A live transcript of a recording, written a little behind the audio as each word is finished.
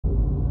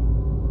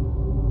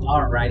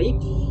Alrighty.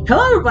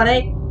 Hello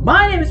everybody,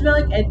 my name is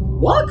Malik and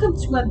welcome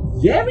to a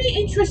very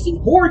interesting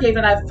horror game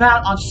that I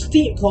found on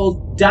Steam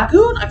called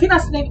Dagon. I think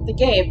that's the name of the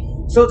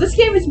game. So this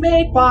game is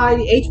made by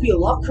the H.P.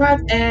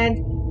 Lovecraft, and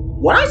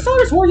when I saw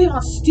this horror game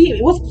on Steam,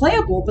 it was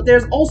playable, but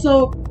there's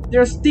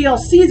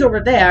DLCs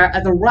over there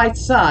at the right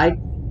side.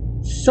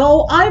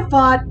 So I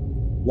thought,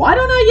 why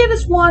don't I give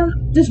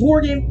this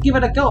horror game, give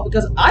it a go,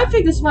 because I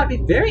think this might be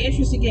a very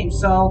interesting game.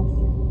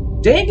 So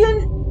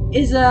Dagon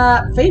is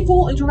a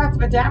faithful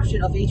interactive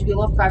adaptation of H.P.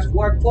 Lovecraft's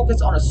work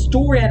focused on a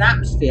story and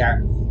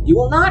atmosphere. You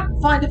will not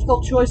find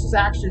difficult choices,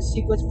 action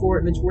sequence for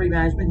inventory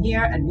management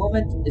here, and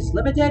movement is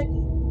limited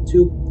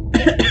to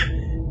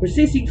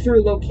proceeding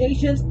through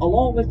locations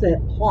along with the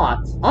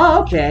plot.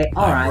 Oh, okay,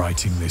 alright. I'm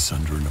writing this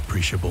under an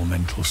appreciable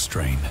mental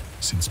strain,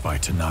 since by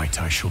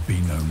tonight I shall be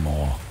no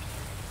more.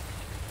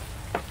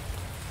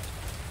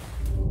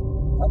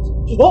 What?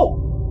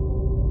 Oh!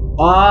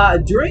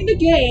 During the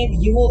game,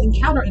 you will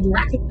encounter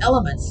interactive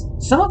elements.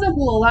 Some of them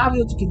will allow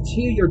you to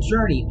continue your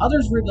journey.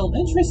 Others reveal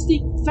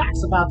interesting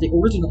facts about the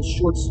original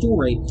short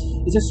story,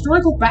 its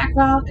historical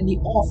background, and the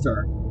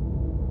author.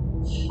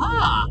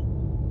 Huh.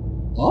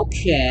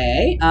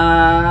 Okay.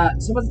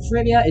 Some of the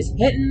trivia is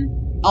hidden.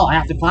 Oh, I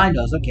have to find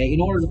those. Okay.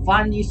 In order to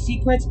find new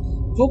secrets,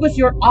 focus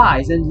your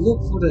eyes and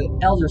look for the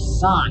Elder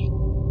Sign.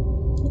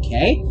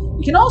 Okay.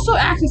 You can also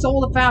access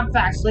all the found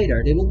facts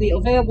later. They will be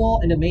available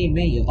in the main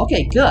menu.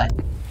 Okay, good.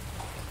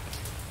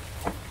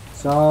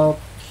 So,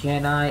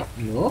 can I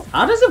move?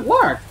 How does it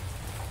work?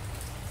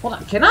 Hold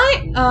on, can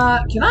I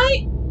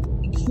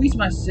increase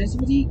my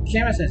sensitivity?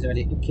 Camera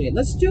sensitivity. Okay,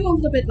 let's do a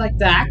little bit like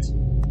that.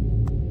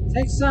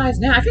 Text size.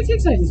 Now, I think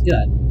text size is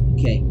good.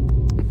 Okay.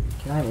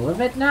 Can I move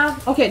it now?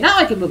 Okay, now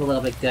I can move a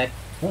little bit good.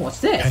 Oh, what's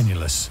this?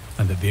 Penniless,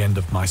 and at the end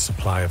of my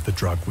supply of the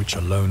drug which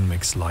alone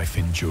makes life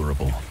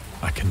endurable,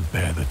 I can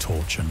bear the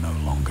torture no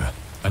longer,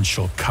 and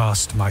shall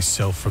cast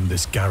myself from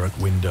this garret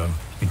window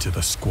into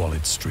the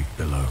squalid street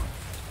below.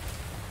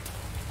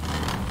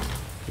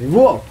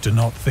 Whoa. Do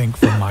not think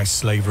from my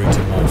slavery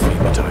to morphine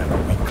that I am a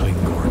weakling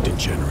or a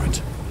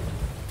degenerate.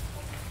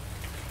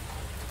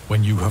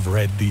 When you have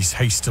read these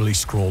hastily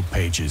scrawled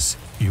pages,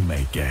 you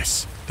may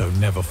guess, though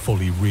never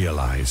fully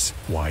realize,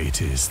 why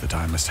it is that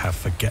I must have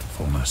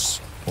forgetfulness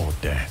or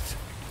death.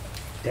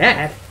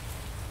 Death?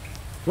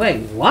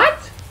 Wait,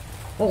 what?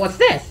 Oh, what's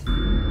this?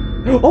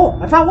 Oh,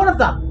 I found one of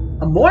them!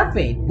 A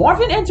morphine.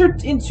 Morphine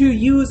entered into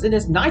use in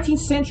this 19th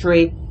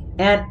century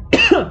and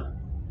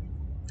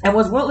and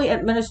was widely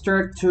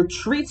administered to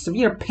treat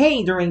severe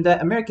pain during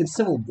the American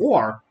Civil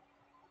War.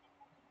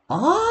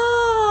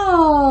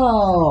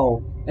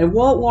 Oh! In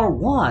World War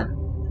I.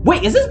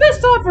 Wait, is this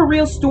based off a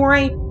real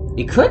story?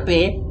 It could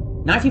be.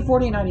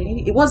 1940 and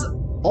 1980. It was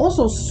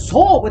also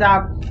sold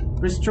without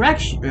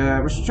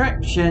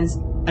restrictions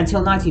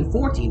until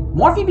 1940.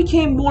 Morphine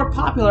became more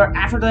popular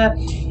after the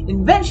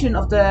invention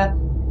of the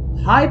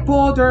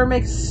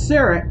hypodermic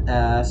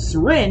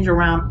syringe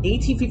around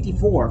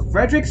 1854.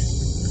 Frederick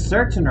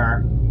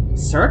Serturner? I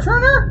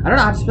don't know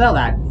how to spell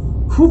that.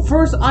 Who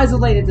first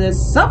isolated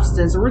this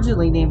substance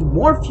originally named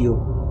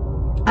morphine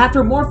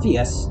after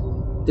Morpheus,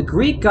 the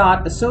Greek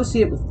god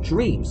associated with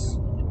dreams.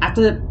 At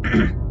the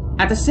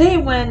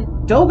same when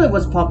Dagon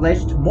was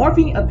published,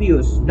 morphine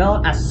abuse,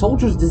 known as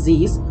soldier's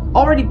disease,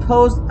 already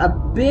posed a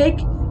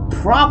big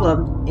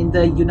problem in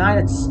the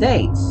United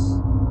States.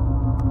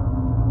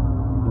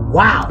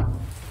 Wow.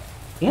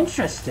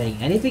 Interesting.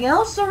 Anything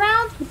else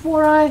around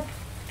before I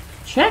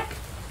check?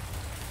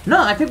 No,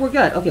 I think we're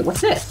good. Okay,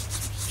 what's this?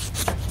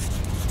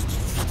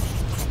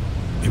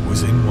 It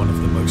was in one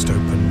of the most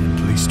open and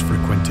least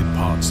frequented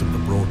parts of the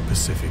broad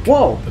Pacific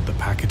that the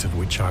packet of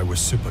which I was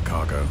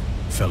supercargo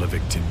fell a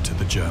victim to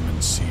the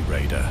German sea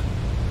raider.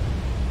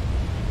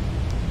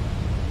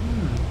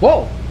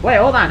 Whoa! Wait,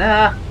 hold on.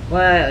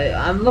 Well,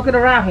 I'm looking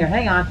around here.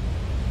 Hang on.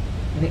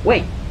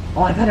 Wait.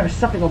 Oh, I bet there was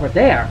something over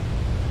there.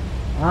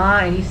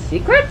 Any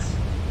secrets?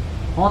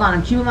 Hold on,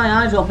 I'm keeping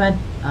my eyes open.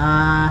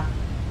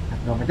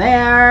 Nothing over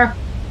there.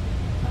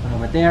 Nothing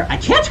over there. I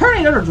can't turn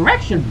in another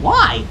direction.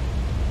 Why?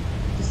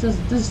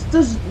 This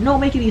does not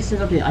make any sense.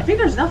 Okay, I think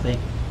there's nothing.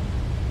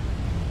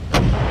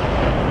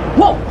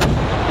 Whoa!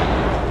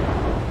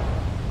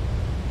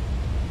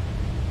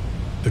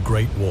 The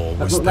Great War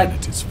was then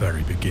at its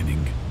very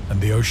beginning, and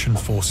the ocean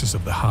forces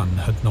of the Hun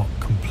had not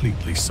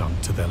completely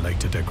sunk to their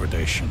later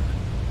degradation,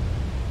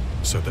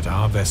 so that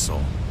our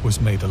vessel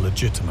was made a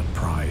legitimate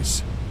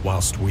prize,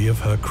 whilst we of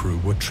her crew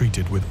were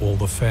treated with all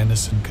the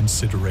fairness and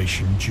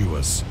consideration due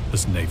us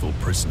as naval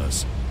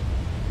prisoners.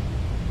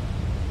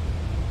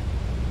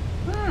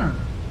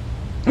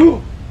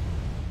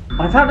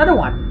 I found another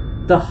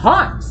one. The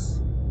Huns.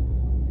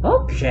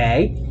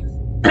 Okay.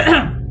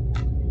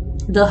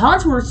 The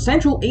Huns were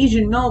Central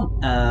Asian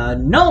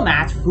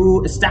nomads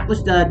who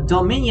established a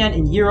dominion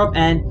in Europe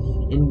and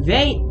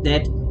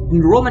invaded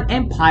the Roman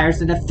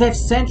empires in the 5th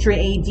century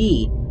AD.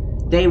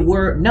 They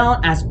were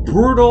known as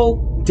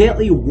brutal,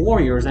 deadly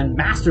warriors and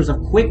masters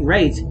of quick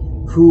raids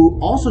who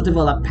also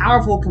developed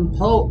powerful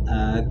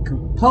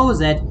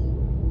composite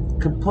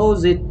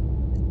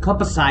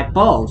composite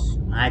bows.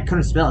 I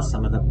couldn't spell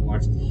some of the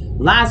words.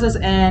 Lasses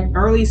and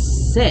early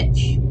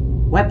siege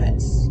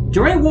weapons.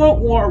 During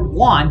World War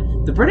I,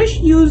 the British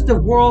used the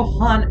word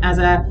Hun as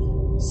a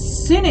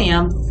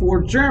synonym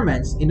for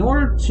Germans in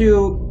order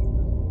to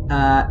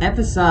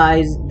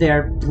emphasize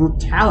their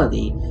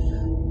brutality.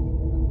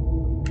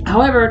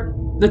 However,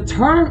 the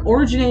term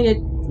originated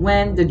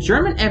when the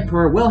German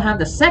Emperor Wilhelm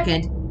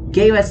II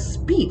gave a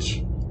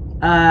speech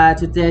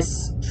to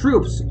his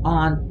troops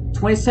on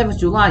 27th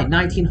July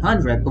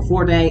 1900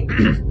 before they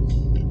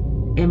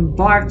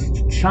embarked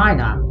to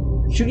China.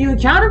 Should you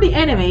encounter the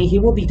enemy, he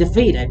will be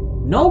defeated.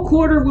 No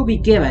quarter will be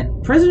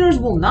given. Prisoners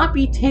will not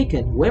be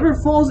taken. Whoever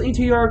falls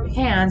into your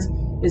hands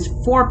is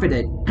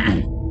forfeited.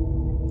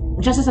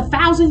 Just as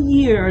 1,000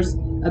 years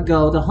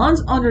ago, the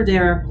Huns under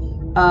their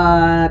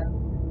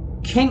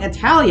King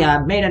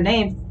Italia made a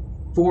name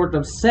for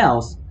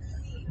themselves.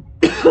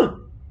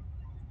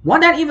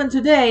 One that even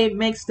today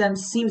makes them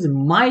seem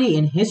mighty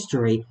in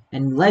history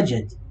and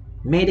legend.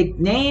 May the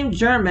name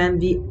German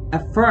be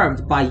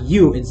affirmed by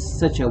you in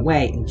such a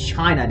way in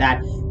China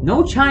that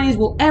no Chinese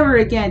will ever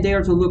again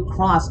dare to look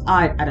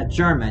cross-eyed at a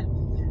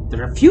German. The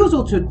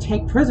refusal to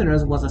take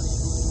prisoners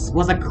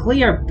was a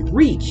clear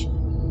breach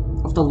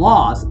of the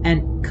laws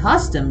and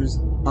customs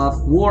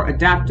of war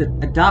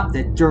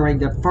adopted during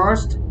the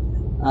First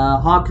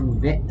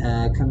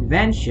Hague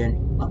Convention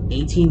of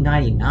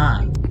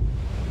 1899.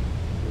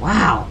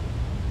 Wow.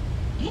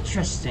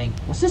 Interesting.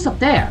 What's this up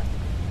there?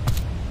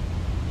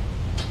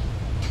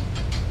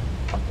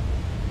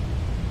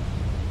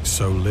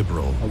 So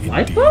liberal,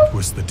 indeed,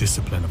 was the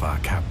discipline of our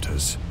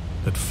captors,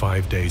 that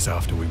 5 days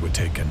after we were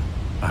taken,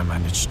 I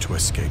managed to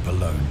escape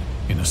alone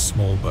in a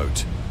small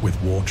boat with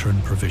water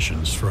and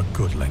provisions for a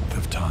good length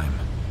of time.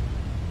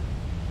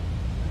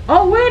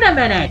 Oh, wait a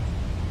minute!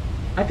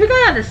 I think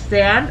I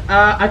understand.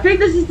 I think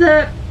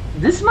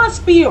this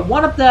must be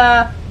one of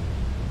the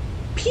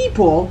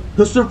people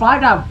who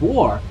survived that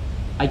war.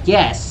 I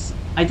guess.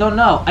 I don't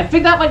know. I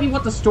think that might be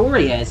what the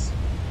story is.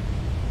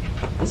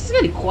 This is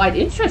getting quite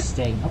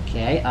interesting.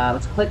 Okay,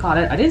 let's click on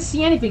it. I didn't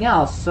see anything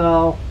else,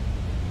 so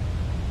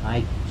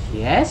I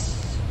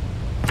guess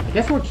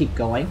we'll keep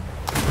going.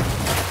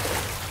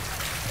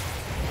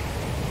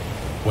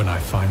 When I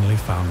finally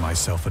found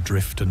myself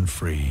adrift and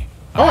free,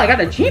 I got an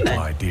had achievement.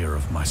 little idea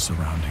of my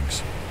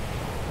surroundings.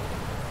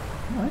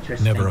 Oh,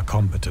 interesting. Never a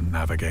competent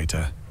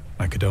navigator,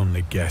 I could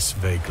only guess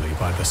vaguely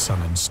by the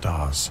sun and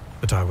stars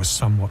that I was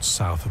somewhat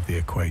south of the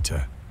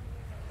equator.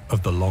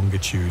 Of the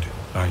longitude,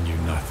 I knew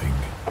nothing,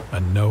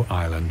 and no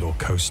island or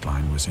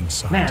coastline was in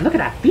sight. Man, look at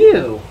that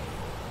view!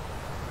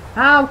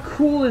 How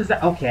cool is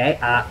that? Okay,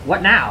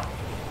 what now?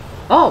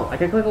 Oh, I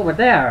can click over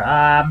there.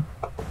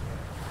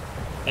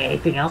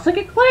 Anything else I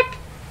can click?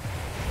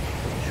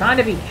 Trying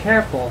to be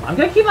careful. I'm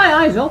gonna keep my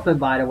eyes open,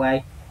 by the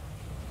way,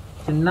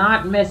 to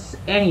not miss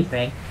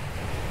anything.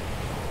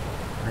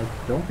 I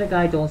don't think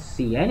I don't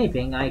see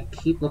anything. I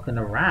keep looking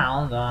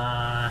around.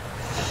 I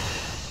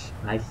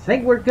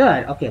think we're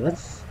good. Okay,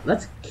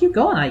 let's keep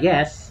going, I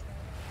guess.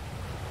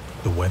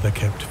 The weather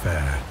kept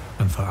fair,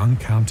 and for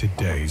uncounted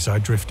days I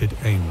drifted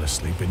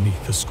aimlessly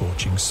beneath the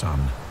scorching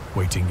sun,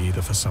 waiting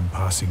either for some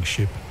passing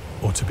ship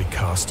or to be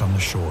cast on the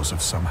shores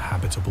of some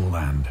habitable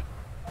land.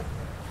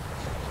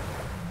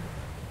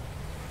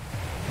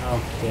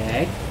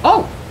 Okay.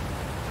 Oh!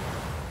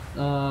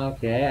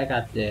 Okay, I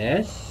got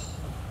this.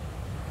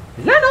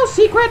 Is there no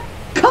secret?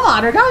 Come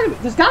on,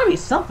 there's gotta be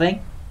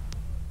something.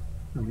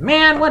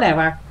 Man,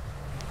 whatever.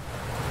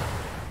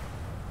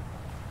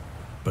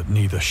 But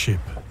neither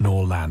ship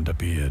nor land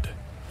appeared,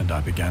 and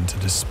I began to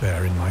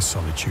despair in my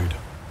solitude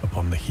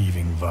upon the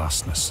heaving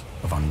vastness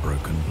of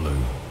unbroken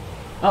blue.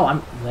 Oh,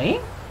 I'm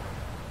late?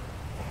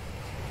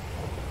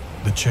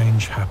 The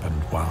change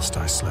happened whilst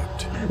I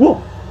slept.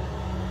 Whoa!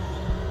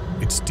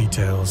 Its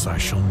details I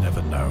shall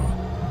never know,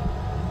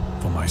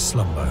 for my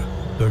slumber,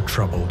 though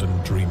troubled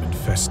and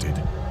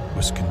dream-infested,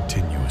 was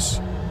continuous.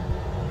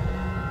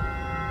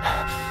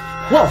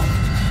 Whoa!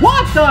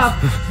 What the?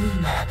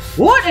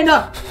 What in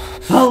the?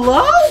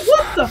 Hello?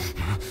 What the?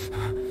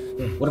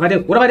 What if I do?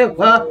 What if I do?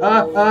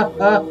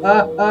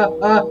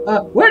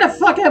 Where the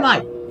fuck am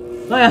I?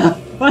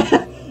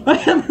 I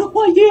have no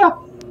idea.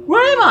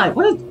 Where am I?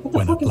 What the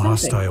when fuck at is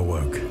last happening? I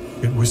awoke,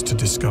 it was to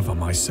discover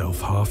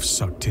myself half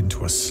sucked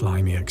into a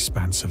slimy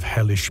expanse of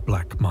hellish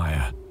black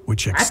mire,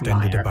 which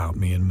extended mire? about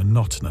me in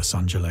monotonous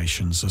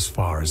undulations as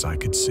far as I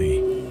could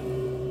see,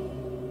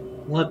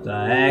 What the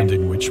heck? and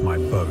in which my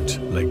boat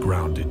lay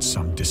grounded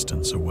some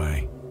distance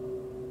away.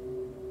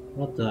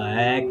 What the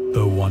heck?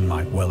 Though one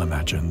might well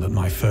imagine that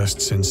my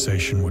first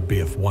sensation would be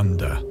of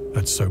wonder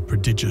at so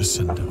prodigious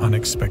and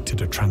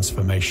unexpected a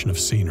transformation of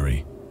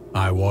scenery,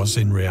 I was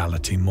in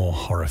reality more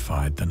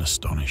horrified than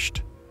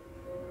astonished.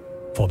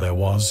 For there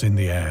was in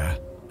the air,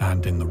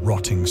 and in the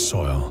rotting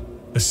soil,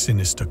 a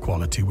sinister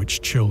quality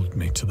which chilled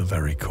me to the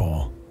very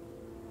core.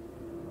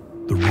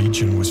 The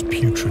region was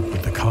putrid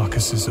with the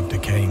carcasses of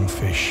decaying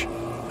fish,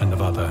 and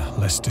of other,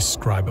 less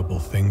describable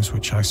things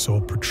which I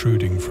saw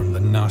protruding from the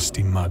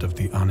nasty mud of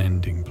the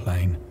unending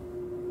plain.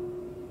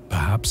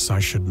 Perhaps I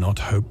should not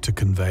hope to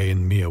convey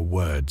in mere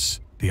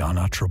words the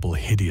unutterable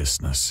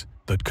hideousness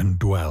that can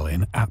dwell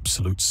in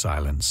absolute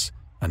silence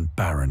and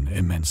barren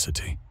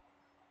immensity.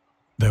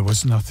 There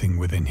was nothing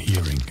within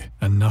hearing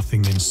and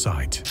nothing in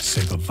sight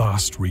save a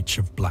vast reach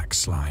of black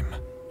slime.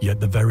 Yet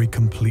the very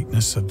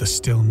completeness of the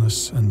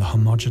stillness and the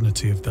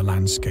homogeneity of the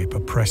landscape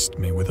oppressed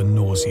me with a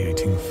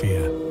nauseating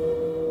fear.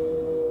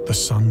 The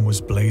sun was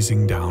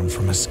blazing down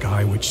from a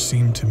sky which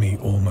seemed to me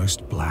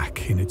almost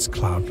black in its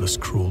cloudless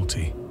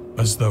cruelty,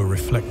 as though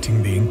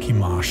reflecting the inky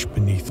marsh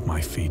beneath my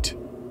feet.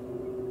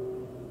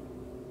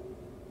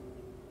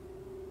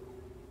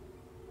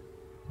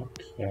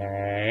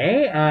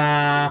 Okay,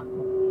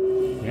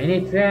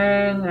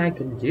 anything I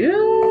can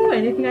do?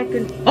 Anything I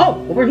can...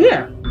 Oh, over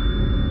here!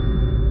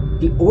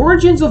 The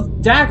origins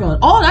of Dagon.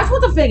 Oh, that's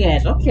what the thing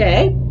is.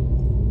 Okay.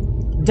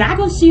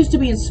 Dagon seems to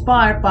be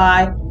inspired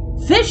by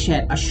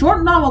Fishhead, a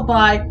short novel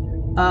by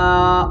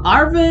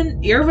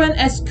Irvin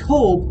S.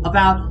 Kolb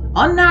about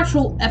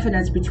unnatural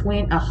evidence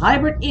between a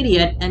hybrid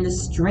idiot and the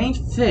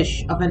strange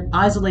fish of an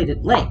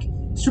isolated lake.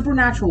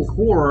 Supernatural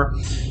horror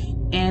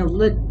and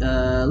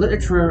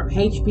literature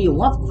H.P.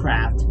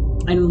 Lovecraft.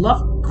 And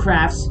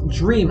Lovecraft's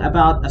dream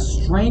about a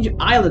strange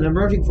island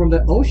emerging from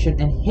the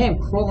ocean and him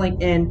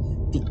crawling in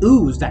the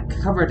ooze that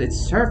covered its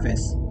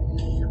surface.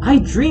 I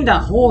dreamed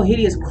that whole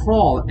hideous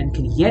crawl and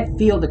can yet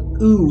feel the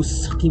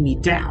ooze sucking me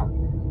down.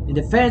 In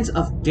defense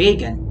of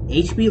Dagon,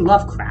 H.P.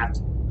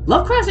 Lovecraft.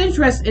 Lovecraft's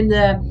interest in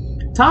the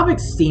topic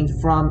stemmed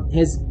from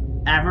his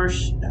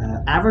aversion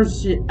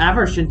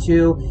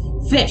to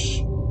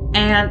fish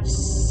and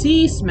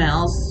sea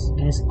smells,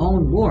 in his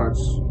own words.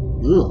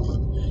 Ugh.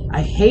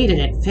 I hated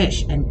it,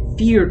 fish, and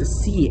feared the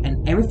sea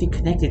and everything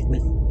connected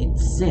with it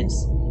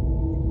since.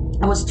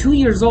 I was 2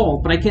 years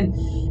old, but I can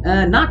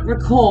not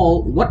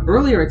recall what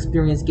earlier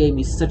experience gave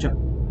me such a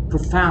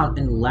profound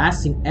and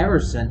lasting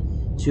aversion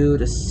to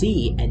the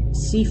sea and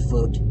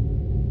seafood.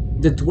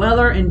 The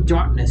Dweller in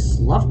Darkness,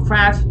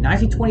 Lovecraft,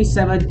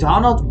 1927,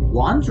 Donald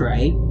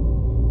Wandre.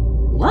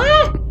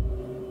 What?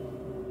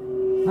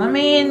 I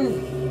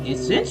mean,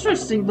 it's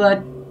interesting,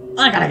 but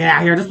I gotta get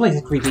out of here. This place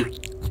is creepy.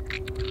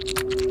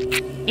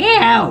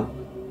 Ew!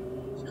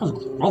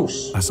 Sounds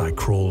gross. As I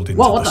crawled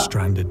into the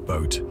stranded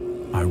boat,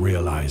 I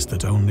realized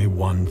that only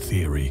one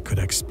theory could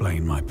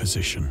explain my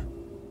position.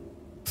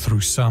 Through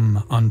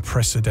some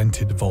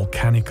unprecedented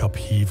volcanic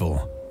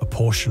upheaval, a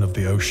portion of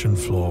the ocean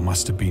floor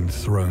must have been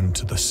thrown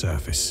to the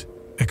surface,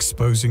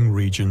 exposing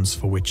regions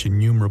for which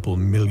innumerable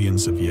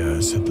millions of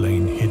years had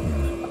lain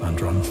hidden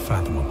under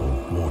unfathomable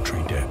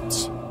watery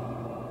depths.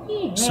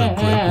 So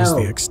great was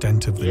the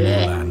extent of the new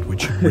land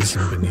which had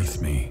risen beneath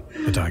me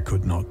that I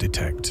could not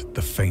detect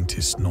the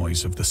faintest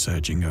noise of the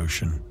surging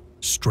ocean,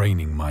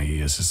 straining my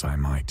ears as I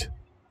might.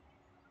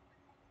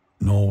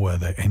 Nor were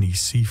there any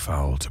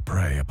seafowl to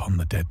prey upon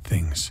the dead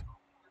things.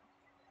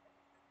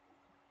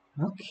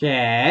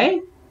 Okay.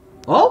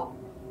 Oh,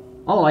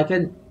 I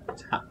can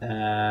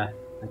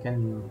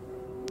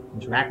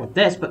interact with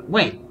this, but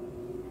wait.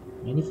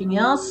 Anything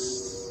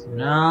else?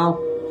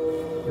 No.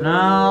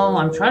 No,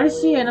 I'm trying to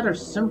see another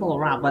symbol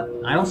around, but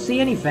I don't see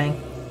anything.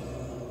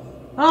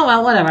 Oh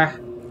well, whatever.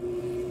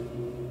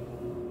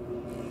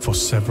 For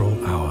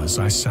several hours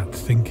I sat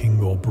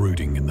thinking or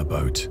brooding in the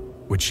boat,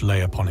 which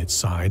lay upon its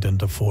side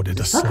and afforded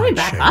a slight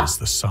shade as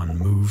the sun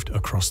moved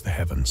across the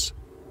heavens.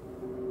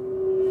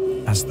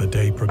 As the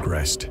day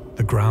progressed,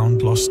 the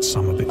ground lost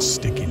some of its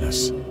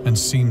stickiness and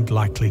seemed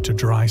likely to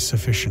dry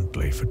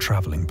sufficiently for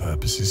traveling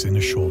purposes in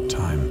a short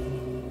time.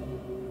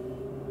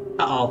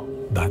 Uh-oh.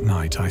 That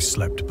night I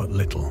slept but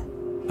little,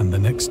 and the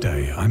next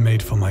day I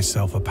made for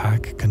myself a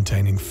pack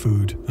containing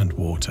food and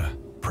water,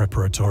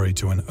 preparatory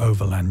to an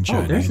overland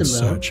journey in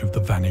search of the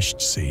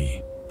vanished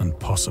sea and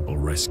possible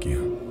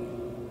rescue.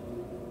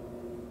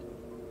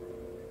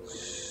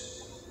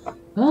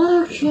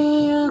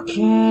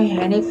 Okay.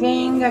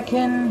 Anything I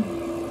can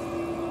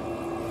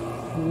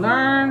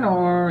learn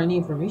or any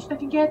information I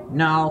can get?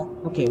 No.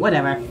 Okay,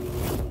 whatever.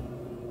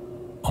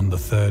 On the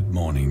third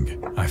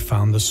morning, I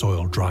found the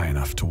soil dry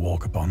enough to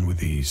walk upon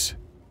with ease.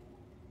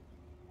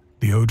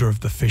 The odor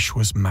of the fish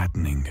was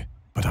maddening,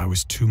 but I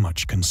was too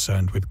much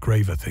concerned with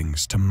graver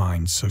things to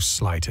mind so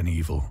slight an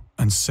evil,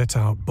 and set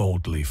out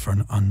boldly for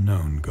an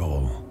unknown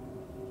goal.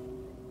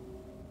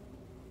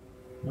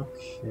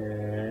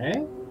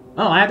 Okay.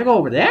 Oh, I have to go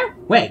over there?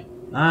 Wait,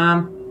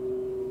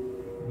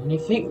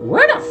 anything?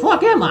 Where the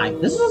fuck am I?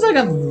 This is like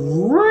a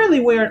really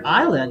weird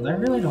island. I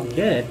really don't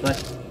get it, but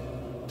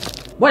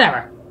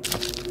whatever.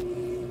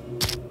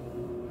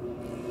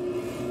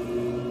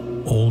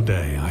 All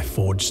day I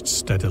forged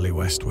steadily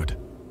westward,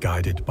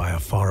 guided by a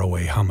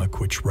faraway hummock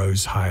which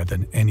rose higher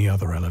than any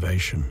other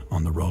elevation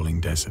on the rolling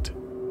desert.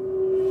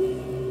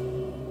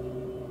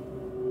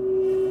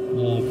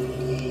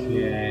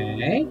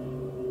 Okay.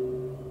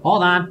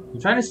 Hold on. I'm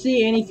trying to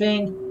see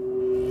anything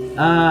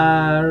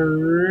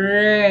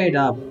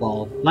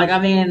readable. Like, I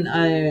mean,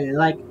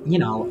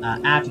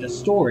 after the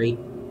story.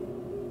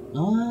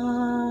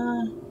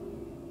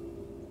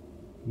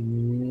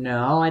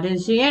 No, I didn't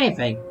see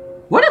anything.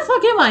 Where the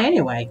fuck am I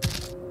anyway?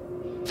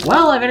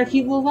 Well, I better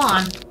keep moving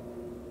on.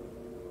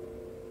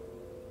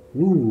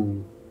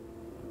 Ooh.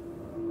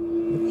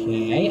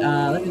 Okay,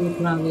 let me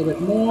look around a little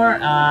bit more.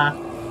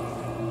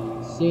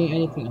 See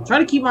anything? I'm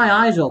trying to keep my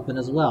eyes open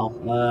as well.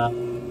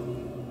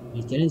 I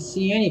didn't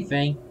see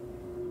anything.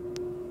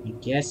 I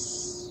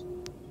guess...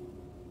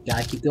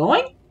 Gotta keep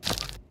going?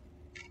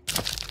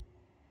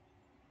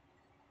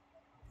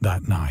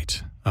 That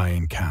night, I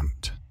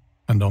encamped,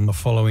 and on the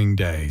following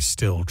day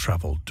still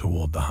travelled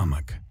toward the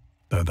hummock,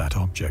 though that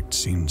object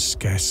seemed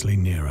scarcely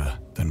nearer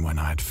than when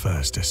I had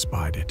first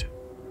espied it.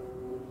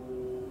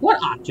 What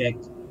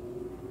object?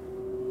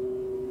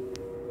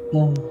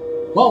 Whoa,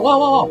 whoa, whoa,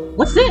 whoa!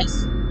 What's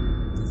this?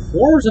 The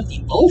horrors of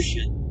the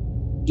ocean.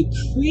 The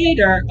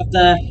creator of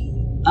the,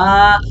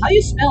 how do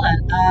you spell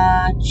it?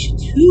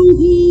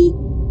 Cthulhu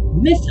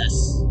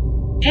mythos.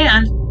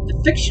 And the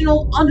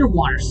fictional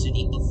underwater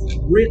city of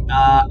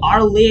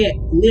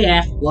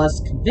Arlief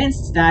was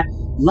convinced that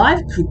life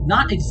could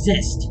not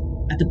exist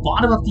at the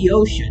bottom of the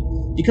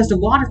ocean because the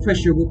water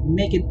pressure would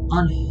make it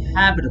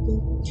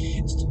uninhabitable.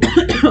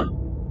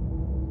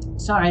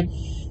 Sorry.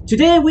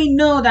 Today we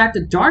know that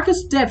the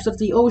darkest depths of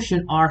the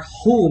ocean are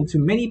home to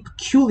many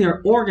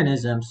peculiar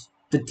organisms.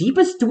 The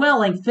deepest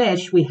dwelling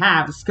fish we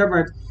have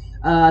discovered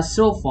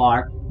so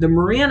far, the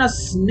Mariana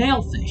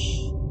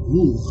snailfish,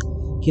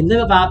 can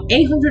live about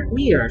 800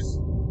 meters,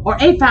 or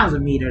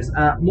 8,000 meters,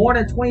 more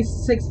than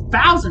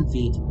 26,000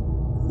 feet.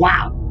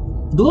 Wow!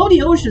 Below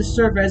the ocean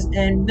surface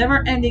in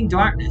never-ending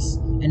darkness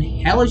and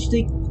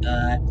hellishly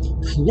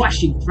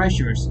crushing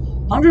pressures,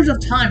 hundreds of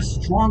times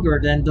stronger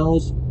than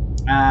those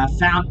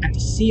found at the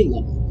sea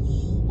level.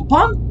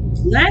 Upon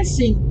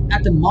glancing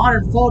at the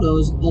modern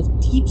photos of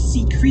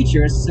deep-sea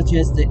creatures such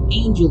as the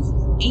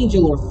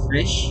angel or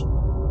fish,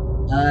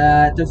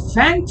 the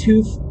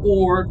fangtooth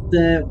or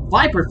the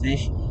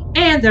viperfish,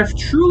 and their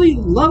truly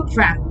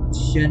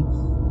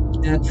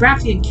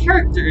Lovecraftian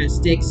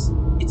characteristics,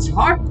 it's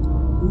hard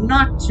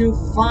not to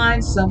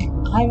find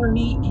some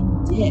irony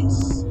in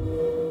this.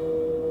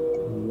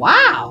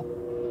 Wow!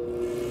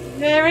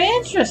 Very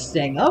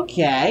interesting,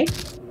 okay.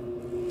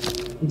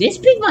 This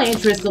piqued my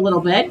interest a little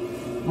bit.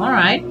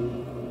 Alright.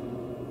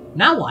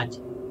 Now what?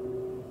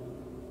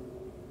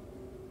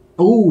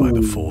 Ooh. By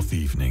the fourth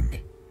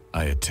evening,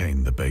 I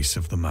attained the base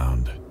of the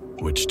mound,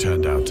 which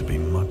turned out to be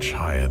much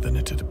higher than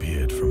it had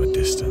appeared from a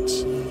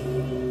distance.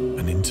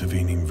 An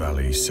intervening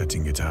valley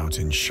setting it out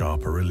in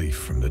sharper relief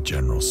from the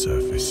general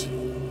surface.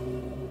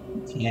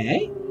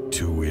 Okay.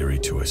 Too weary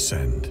to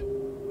ascend,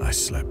 I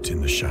slept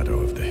in the shadow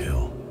of the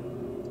hill.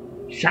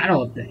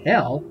 Shadow of the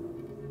hill?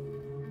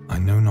 I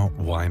know not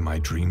why my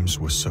dreams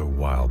were so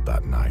wild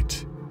that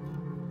night,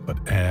 but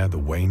ere the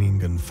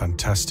waning and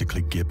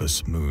fantastically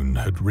gibbous moon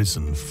had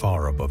risen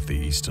far above the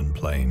eastern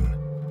plain,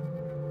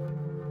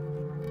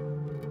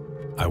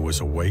 I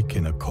was awake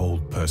in a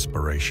cold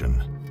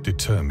perspiration,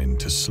 determined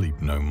to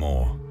sleep no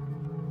more.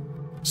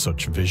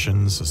 Such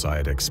visions as I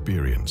had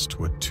experienced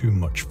were too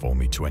much for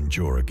me to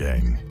endure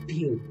again,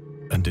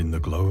 and in the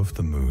glow of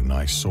the moon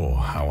I saw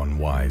how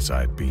unwise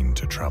I had been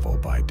to travel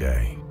by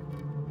day.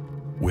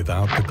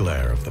 Without the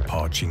glare of the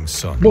parching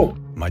sun,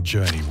 my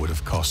journey would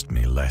have cost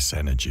me less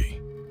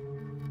energy.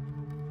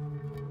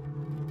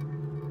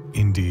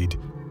 Indeed,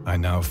 I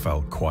now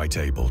felt quite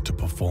able to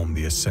perform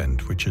the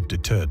ascent which had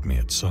deterred me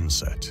at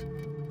sunset.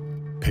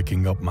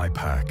 Picking up my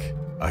pack,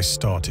 I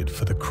started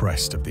for the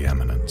crest of the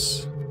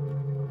eminence.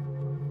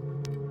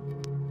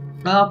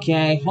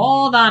 Okay,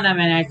 hold on a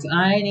minute.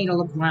 I need to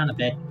look around a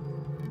bit.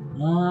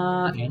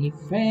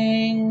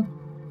 Anything?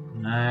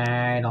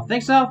 I don't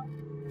think so.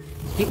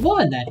 Let's keep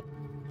moving then.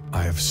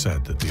 I have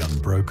said that the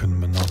unbroken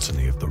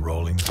monotony of the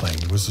rolling plain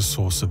was a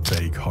source of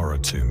vague horror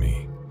to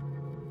me.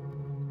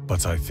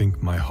 But I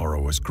think my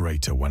horror was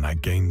greater when I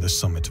gained the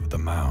summit of the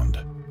mound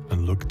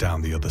and looked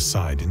down the other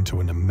side into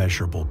an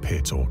immeasurable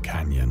pit or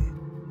canyon,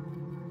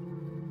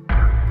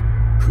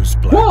 whose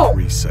black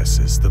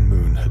recesses the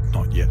moon had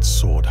not yet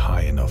soared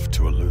high enough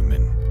to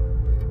illumine.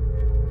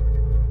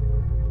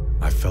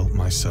 I felt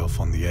myself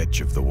on the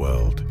edge of the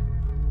world,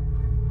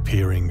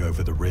 peering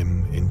over the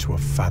rim into a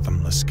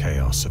fathomless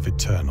chaos of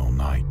eternal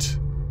night.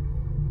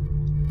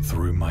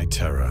 Through my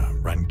terror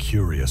ran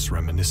curious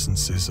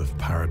reminiscences of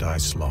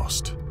Paradise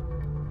Lost,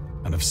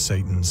 and of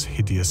Satan's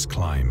hideous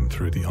climb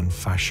through the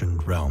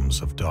unfashioned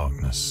realms of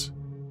darkness.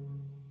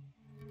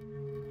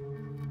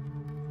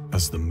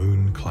 As the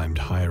moon climbed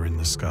higher in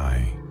the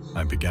sky,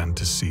 I began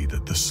to see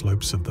that the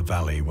slopes of the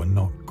valley were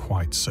not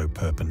quite so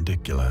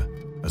perpendicular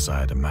as I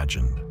had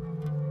imagined.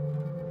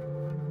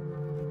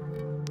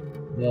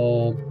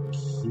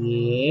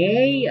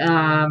 Okay,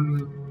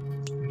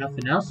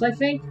 nothing else, I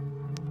think?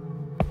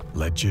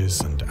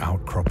 Ledges and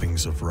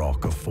outcroppings of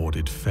rock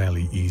afforded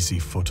fairly easy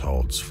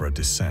footholds for a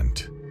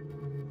descent,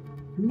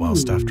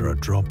 whilst after a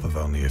drop of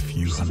only a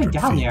few hundred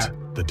feet,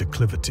 the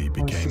declivity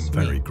became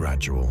very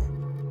gradual.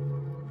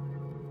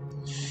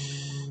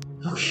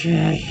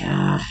 Okay,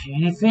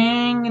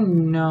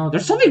 anything? No,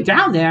 there's something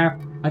down there.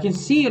 I can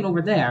see it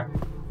over there.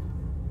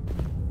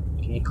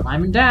 Okay,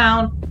 climbing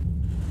down.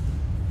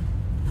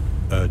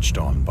 urged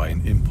on by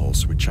an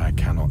impulse which I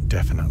cannot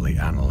definitely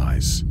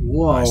analyze.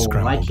 Whoa, I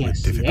scrambled can't with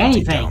see difficulty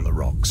anything. down the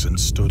rocks and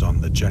stood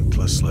on the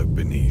gentler slope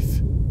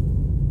beneath,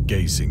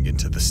 gazing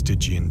into the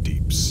Stygian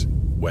deeps,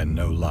 where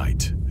no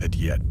light had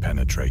yet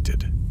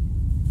penetrated.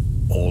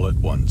 All at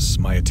once,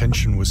 my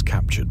attention was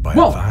captured by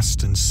a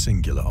vast and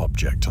singular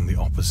object on the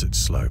opposite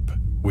slope,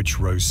 which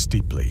rose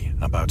steeply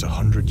about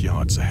 100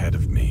 yards ahead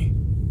of me.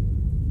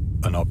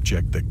 An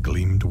object that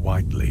gleamed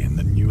whitely in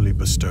the newly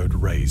bestowed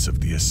rays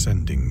of the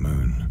ascending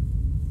moon.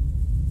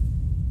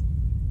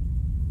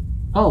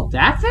 Oh,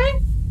 that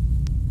thing?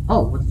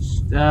 Oh,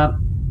 what's,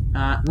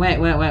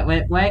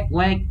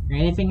 wait.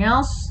 Anything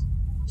else?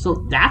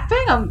 So, that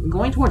thing? I'm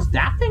going towards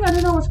that thing? I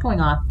don't know what's going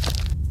on.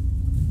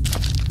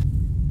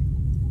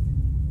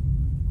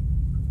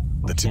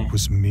 That it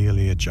was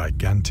merely a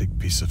gigantic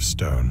piece of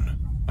stone,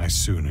 I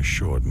soon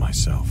assured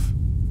myself.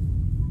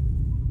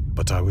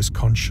 But I was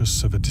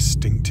conscious of a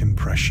distinct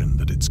impression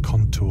that its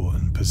contour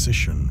and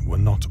position were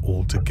not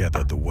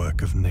altogether the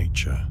work of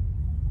nature.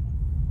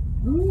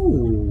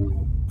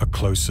 Ooh. A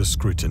closer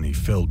scrutiny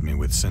filled me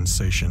with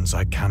sensations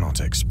I cannot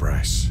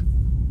express.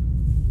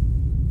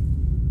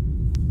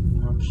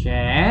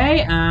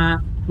 Okay,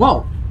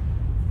 whoa!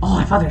 Oh,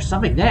 I thought there's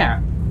something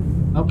there.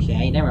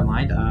 Okay, never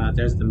mind.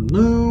 There's the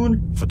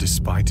moon. For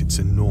despite its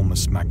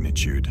enormous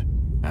magnitude,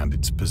 and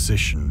its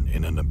position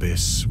in an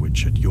abyss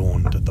which had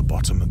yawned at the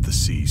bottom of the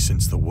sea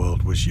since the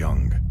world was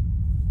young,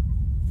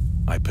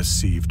 I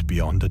perceived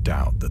beyond a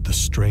doubt that the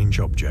strange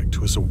object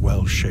was a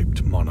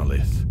well-shaped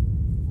monolith.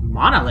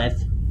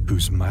 Monolith?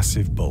 Whose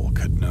massive bulk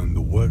had known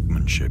the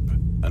workmanship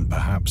and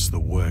perhaps the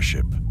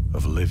worship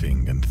of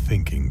living and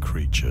thinking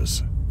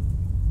creatures.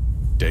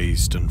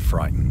 Dazed and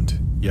frightened,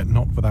 yet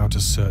not without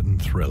a certain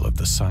thrill of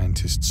the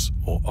scientist's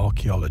or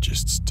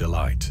archaeologist's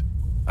delight,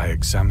 I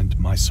examined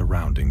my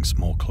surroundings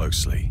more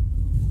closely.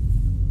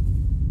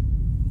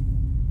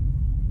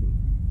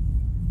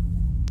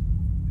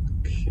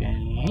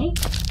 Okay.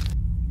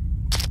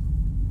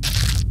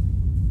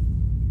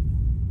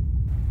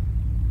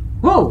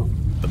 Whoa!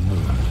 The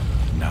moon,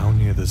 now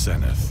near the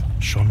zenith,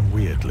 shone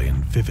weirdly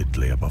and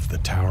vividly above the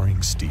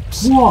towering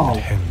steeps that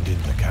hemmed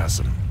in the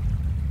chasm,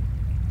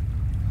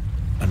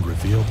 and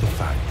revealed the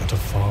fact that a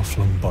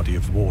far-flung body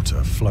of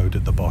water flowed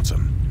at the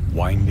bottom,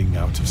 winding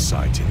out of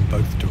sight in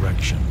both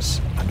directions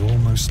and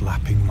almost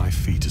lapping my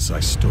feet as I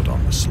stood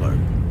on the slope.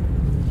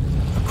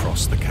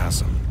 Across the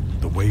chasm,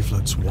 the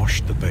wavelets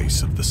washed the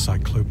base of the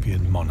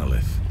cyclopean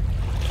monolith,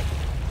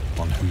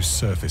 on whose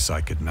surface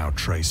I could now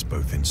trace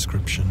both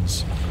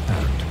inscriptions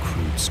and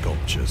crude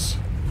sculptures.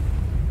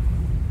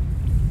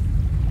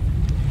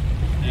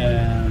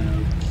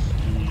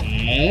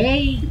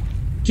 Okay.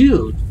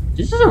 Dude,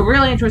 this is a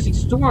really interesting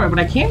story, but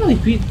I can't really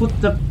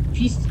put the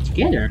pieces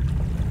together.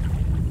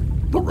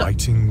 The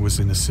writing was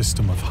in a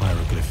system of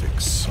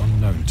hieroglyphics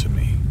unknown to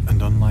me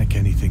and unlike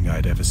anything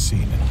I'd ever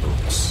seen in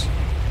books,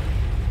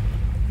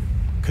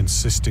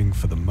 consisting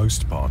for the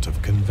most part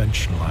of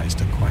conventionalized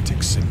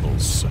aquatic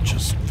symbols such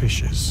as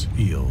fishes,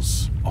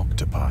 eels,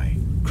 octopi,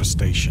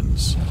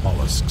 crustaceans,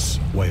 mollusks,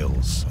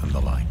 whales, and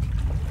the like.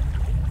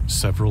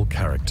 Several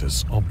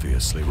characters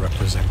obviously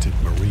represented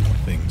marine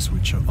things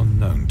which are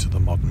unknown to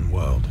the modern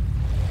world,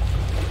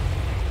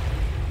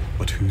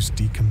 but whose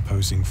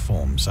decomposing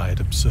forms I had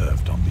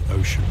observed on the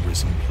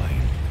ocean-risen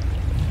plain.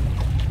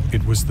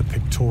 It was the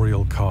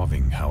pictorial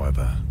carving,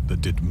 however,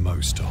 that did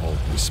most to hold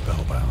me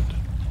spellbound.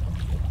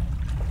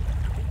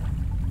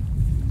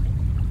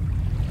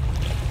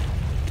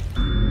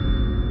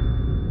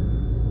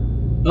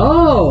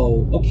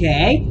 Oh,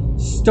 okay.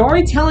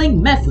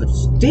 Storytelling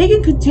methods.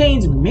 Dagon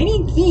contains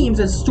many themes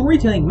and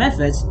storytelling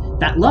methods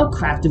that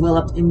Lovecraft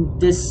developed in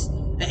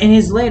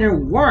his later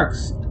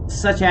works,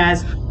 such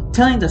as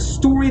telling the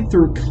story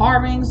through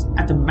carvings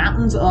at the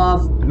Mountains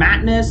of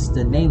Madness,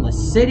 the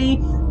Nameless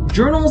City,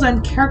 journals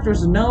and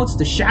characters' notes,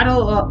 the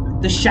shadow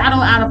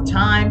out of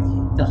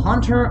time, the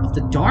Hunter of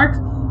the Dark,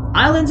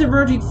 islands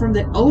emerging from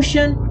the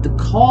ocean, the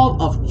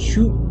Call of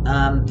Cthulhu,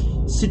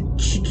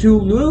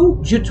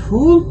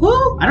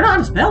 I don't know how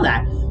to spell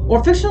that,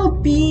 or fictional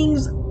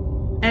beings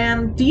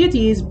and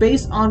deities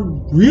based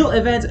on real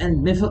events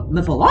and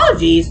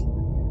mythologies.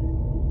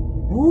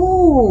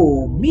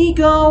 Ooh,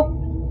 Migo.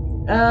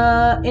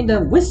 In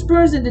the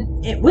Whisperer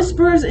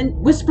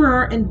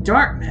in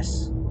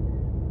Darkness.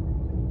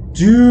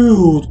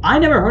 Dude, I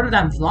never heard of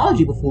that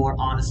mythology before,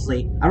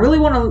 honestly. I really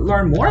want to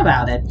learn more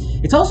about it.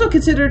 It's also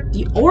considered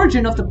the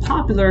origin of the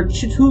popular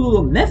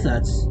Cthulhu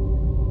mythos.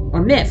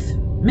 Or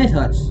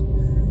mythos.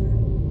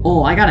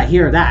 Oh, I gotta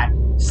hear that.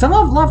 Some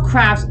of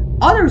Lovecraft's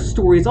other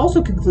stories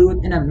also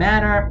conclude in a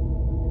manner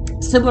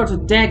similar to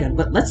Dagon,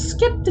 but let's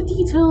skip the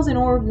details in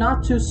order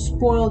not to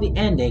spoil the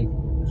ending.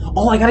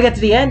 Oh, I gotta get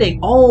to the ending.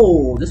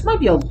 Oh, this might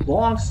be a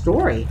long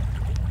story.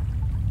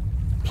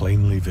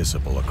 Plainly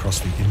visible across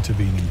the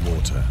intervening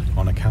water,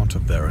 on account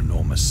of their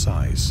enormous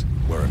size,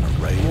 were an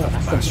array of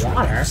bas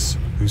reliefs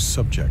whose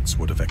subjects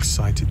would have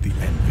excited the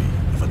envy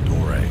of a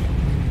Doré.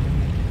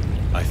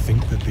 I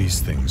think that these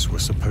things were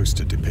supposed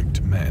to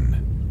depict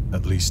men,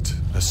 at least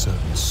a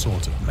certain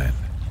sort of men.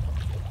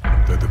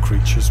 though the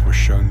creatures were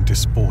shown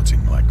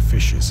disporting like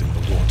fishes in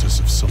the waters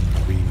of some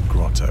marine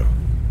grotto,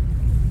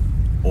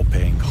 or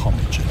paying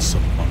homage at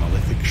some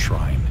monolithic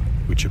shrine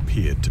which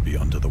appeared to be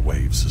under the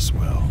waves as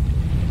well.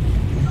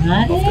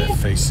 Of their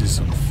faces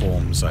and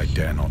forms I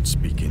dare not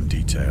speak in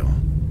detail,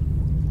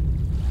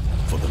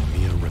 for the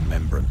mere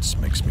remembrance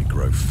makes me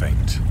grow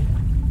faint.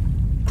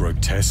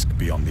 Grotesque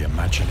beyond the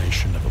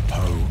imagination of a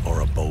Poe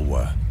or a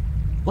Bulwer.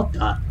 What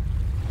the?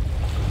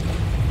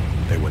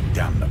 They were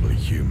damnably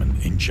human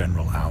in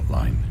general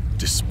outline,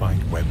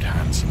 despite webbed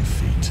hands and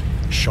feet,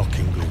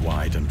 shockingly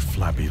wide and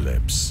flabby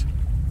lips.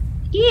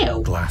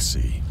 Ew!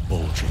 Glassy,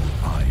 bulging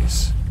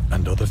eyes,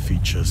 and other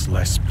features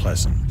less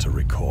pleasant to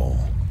recall.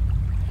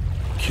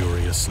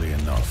 Curiously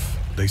enough,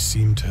 they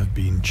seem to have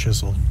been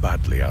chiseled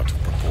badly out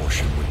of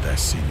proportion with their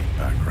scenic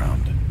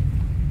background.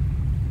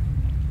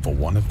 For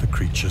one of the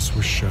creatures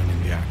was shown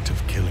in the act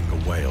of killing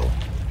a whale,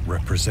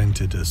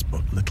 represented as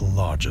but little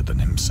larger than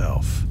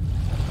himself.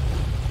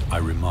 I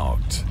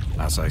remarked,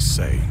 as I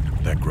say,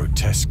 their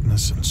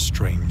grotesqueness and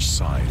strange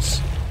size,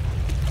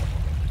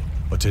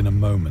 but in a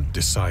moment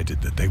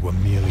decided that they were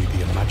merely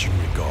the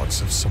imaginary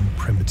gods of some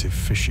primitive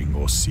fishing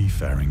or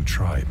seafaring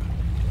tribe.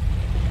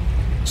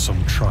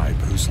 Some tribe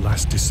whose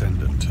last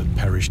descendant had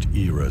perished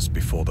eras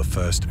before the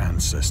first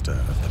ancestor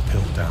of the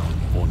Piltdown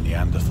or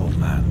Neanderthal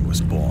man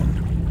was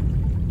born.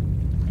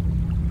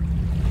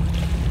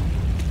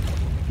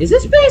 Is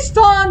this based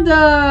on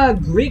the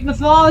Greek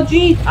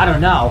mythology? I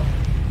don't know.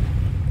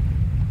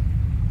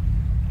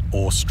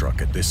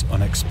 Awestruck at this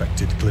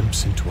unexpected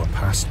glimpse into a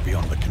past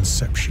beyond the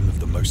conception of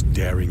the most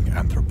daring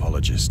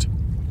anthropologist,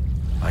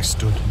 I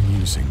stood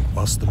musing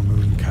whilst the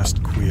moon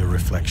cast queer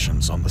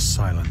reflections on the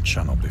silent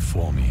channel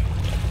before me.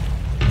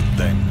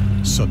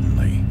 Then,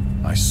 suddenly,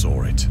 I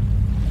saw it.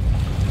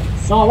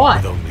 Saw what?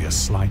 With only a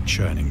slight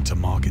churning to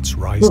mark its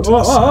rise to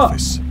the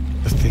surface,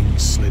 the thing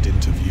slid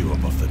into view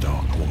above the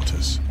dark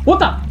waters. What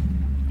the?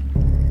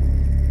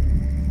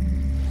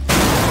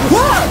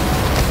 What?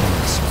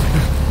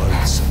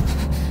 Loathsome,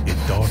 it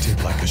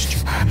darted like a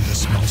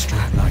stupendous monster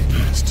of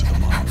nightmares to the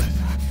monolith,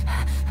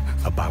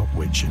 about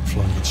which it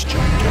flung its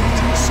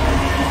gigantic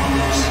scaly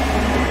arms,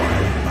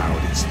 while it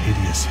bowed its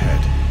hideous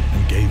head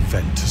and gave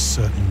vent to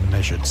certain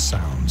measured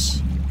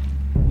sounds.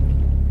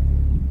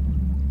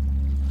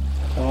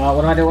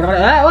 What do I do? What do I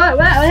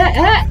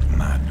do?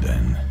 Mad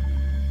then.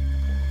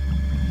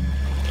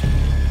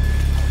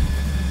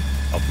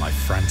 Of my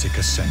frantic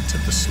ascent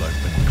of the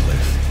sloping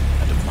cliff,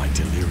 and of my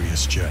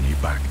delirious journey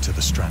back to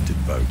the stranded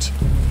boat,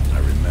 I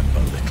remember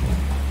little.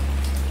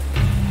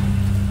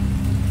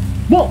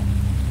 Whoa!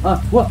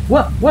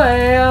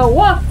 Where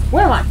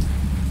am I?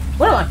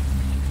 Where am I?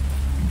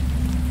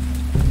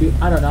 Dude,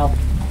 I don't know.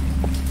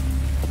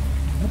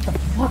 What the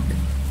fuck?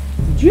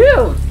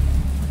 Dude!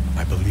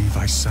 I believe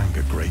I sang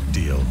a great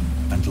deal,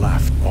 and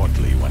laughed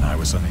oddly when I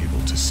was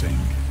unable to sing.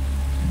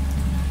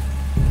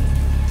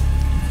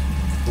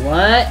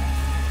 What?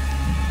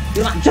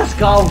 Dude, just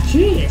go!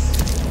 Jeez!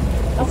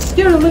 That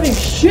scared the living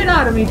shit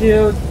out of me,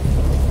 dude!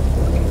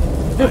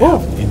 I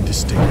have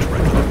indistinct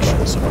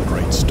recollections of a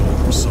great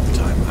storm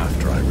sometime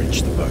after I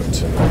reached the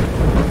boat.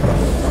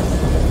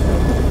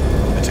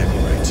 At any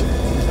rate,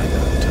 I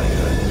know that I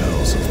heard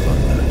bells of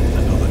thunder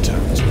and other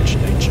tones which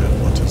nature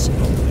utters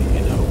only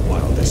in her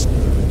wildest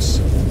moods.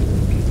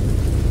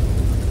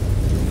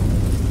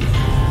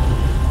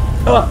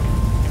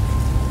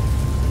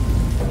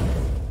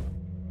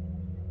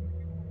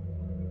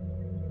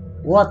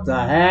 What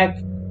the heck?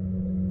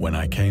 When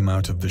I came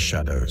out of the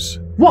shadows,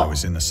 What? I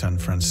was in a San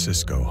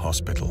Francisco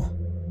hospital.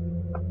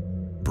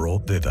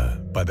 Brought thither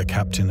by the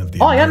captain of the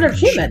American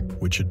ship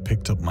which had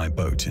picked up my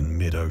boat in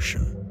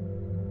mid-ocean.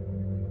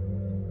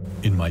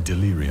 In my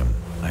delirium,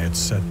 I had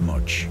said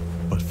much,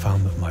 but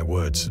found that my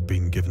words had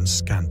been given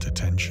scant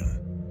attention.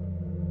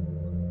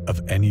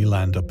 Of any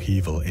land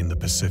upheaval in the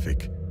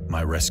Pacific,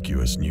 my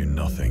rescuers knew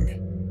nothing.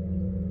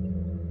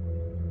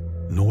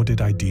 Nor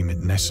did I deem it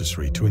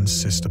necessary to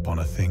insist upon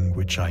a thing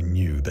which I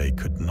knew they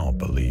could not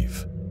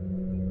believe.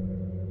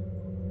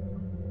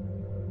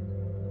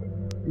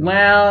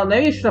 Well,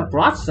 maybe you should have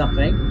brought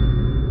something.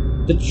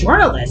 The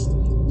journalist!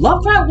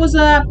 Lovecraft was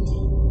a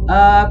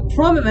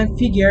prominent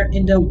figure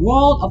in the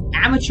world of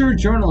amateur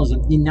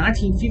journalism in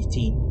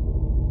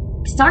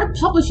 1915. He started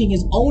publishing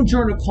his own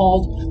journal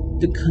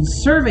called The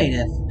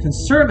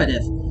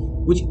Conservative,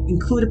 which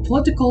included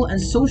political and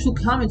social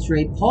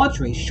commentary,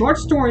 poetry, short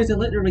stories, and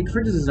literary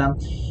criticism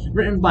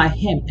written by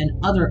him and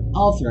other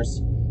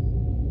authors.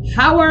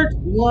 Howard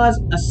was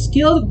a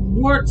skilled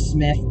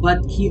wordsmith, but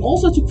he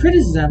also took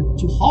criticism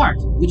to heart,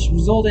 which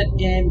resulted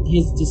in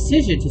his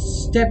decision to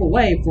step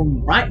away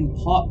from writing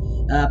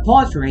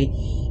poetry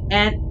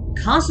and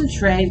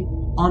concentrate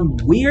on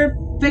weird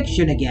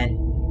fiction again.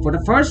 For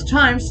the first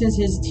time since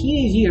his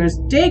teenage years,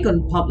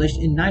 Dagon, published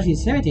in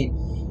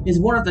 1917, is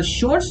one of the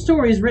short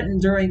stories written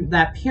during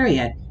that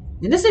period.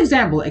 In this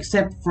example,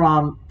 except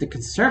from The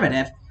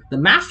Conservative, the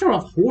master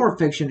of horror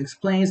fiction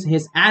explains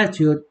his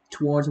attitude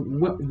towards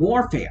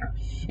warfare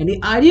and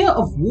the idea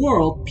of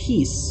world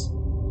peace.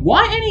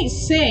 Why any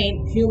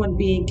sane human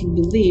being can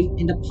believe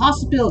in the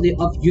possibility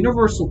of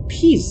universal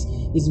peace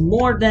is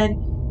more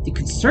than the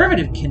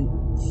conservative can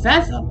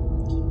fathom.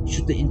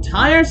 Should the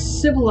entire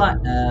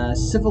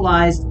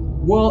civilized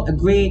world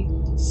agree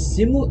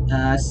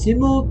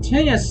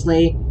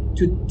simultaneously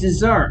to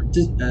desire, how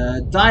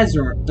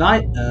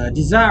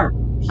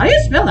do you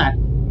spell that?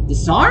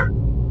 Disarm?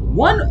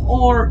 One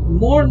or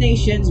more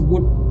nations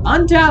would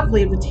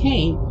undoubtedly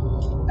retain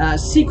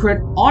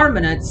secret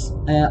armaments,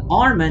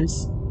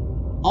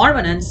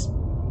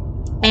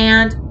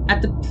 and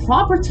at the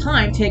proper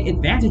time take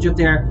advantage of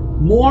their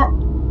more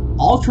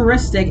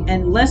altruistic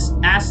and less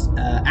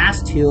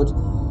astute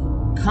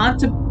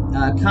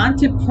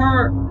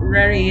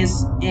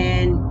contemporaries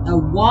in a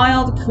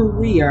wild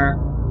career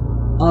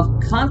of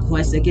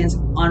conquest against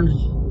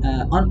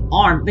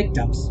unarmed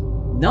victims.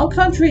 No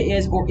country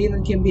is or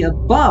even can be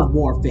above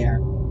warfare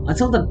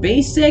until the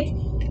basic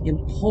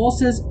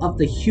impulses of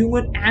the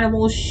human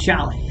animal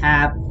shall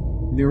have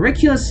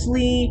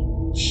miraculously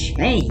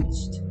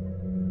changed.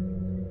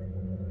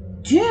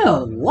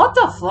 Dude, what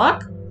the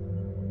fuck?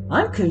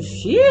 I'm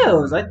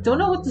confused. I don't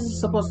know what this is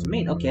supposed to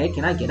mean. Okay,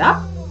 can I get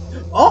up?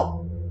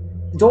 Oh!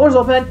 Door's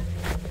open!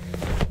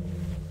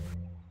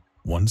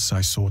 Once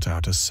I sought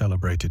out a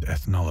celebrated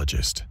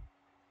ethnologist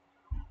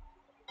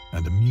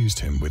and amused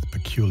him with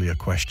peculiar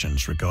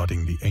questions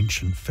regarding the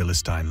ancient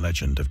Philistine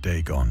legend of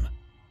Dagon,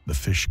 the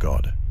fish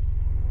god.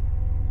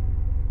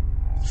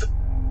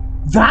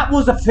 That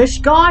was a fish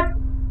god?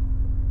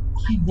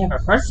 I've never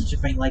heard such a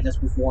thing like this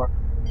before.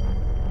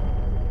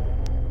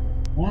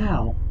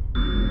 Wow.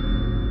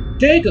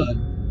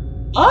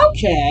 Dagon.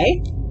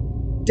 Okay.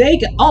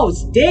 Dagon. Oh,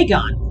 it's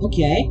Dagon.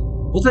 Okay.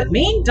 Was the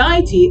main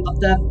deity of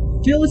the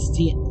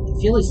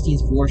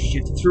Philistines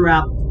worshipped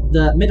throughout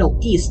the Middle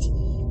East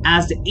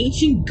as the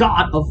ancient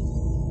god of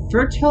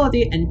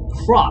fertility and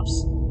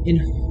crops. In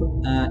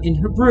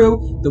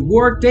Hebrew, the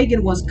word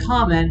Dagon was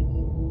common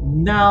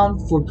noun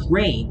for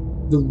grain.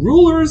 The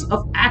rulers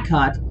of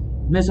Akkad,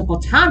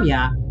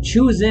 Mesopotamia,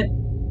 choose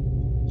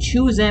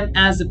him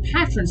as the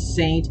patron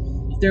saint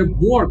of their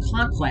war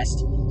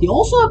conquest. He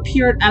also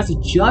appeared as a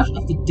judge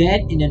of the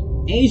dead in an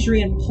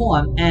Assyrian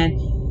poem and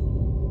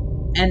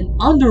an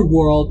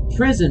underworld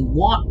prison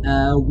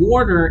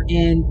warder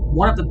in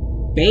one of the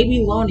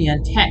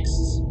Babylonian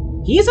texts.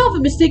 He is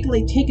often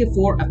mistakenly taken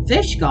for a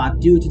fish god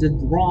due to the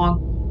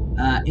wrong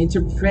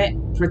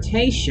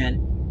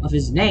interpretation of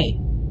his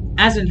name.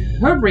 As in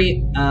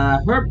Hebrew,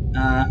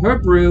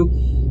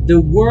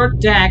 the word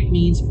Dag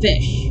means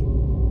fish.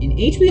 In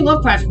H.P.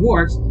 Lovecraft's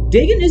works,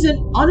 Dagon is an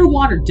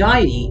underwater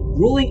deity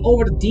ruling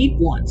over the deep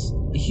ones,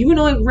 a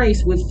humanoid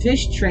race with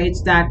fish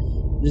traits that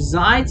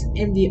resides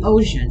in the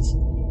oceans.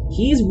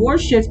 He is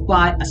worshipped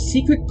by a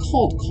secret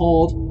cult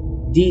called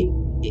the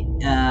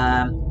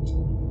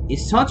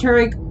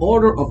Esoteric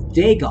Order of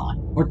Dagon,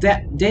 or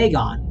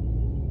Dagon.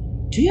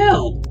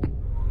 Dude,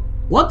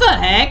 what the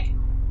heck?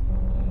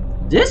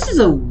 This is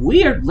a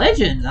weird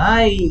legend.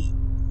 I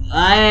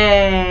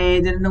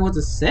didn't know what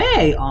to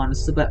say,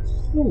 honestly, but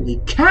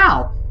holy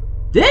cow,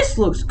 this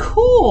looks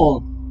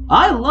cool.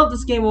 I love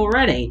this game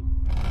already.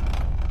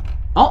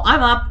 Oh,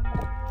 I'm up.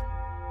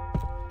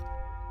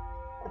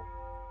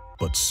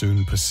 But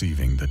soon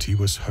perceiving that he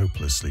was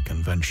hopelessly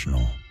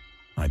conventional,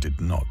 I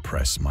did not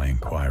press my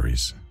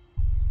inquiries.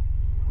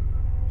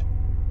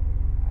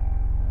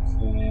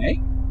 Okay.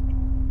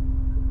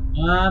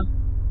 I'm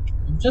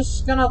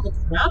just gonna look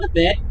around a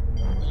bit.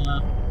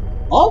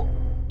 Oh!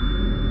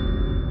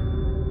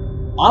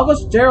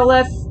 August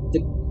Derleth,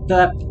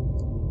 the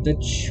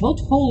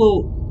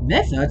Chotolu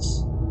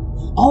methods?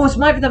 Oh, it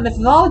might be the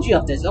methodology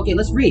of this. Okay,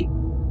 let's read.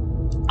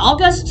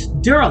 August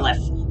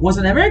Derleth was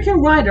an American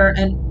writer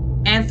and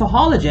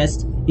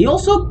anthologist. He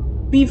also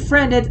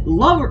befriended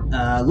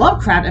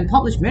Lovecraft and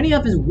published many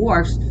of his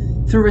works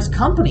through his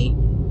company,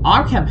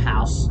 Arkham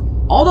House.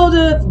 Although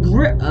they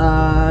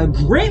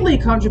greatly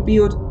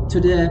contribute to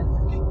the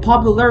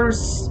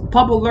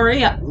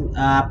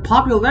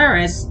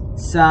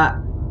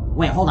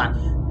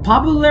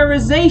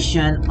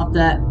popularization of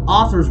the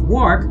author's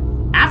work,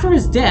 after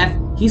his death,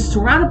 he's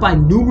surrounded by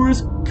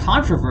numerous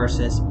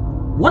controversies.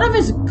 One of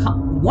his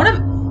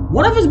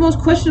most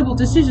questionable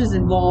decisions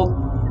involved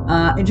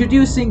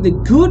introducing the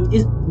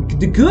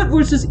good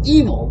versus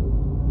evil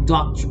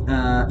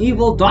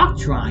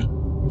doctrine.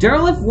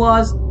 Derleth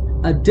was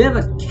a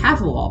devout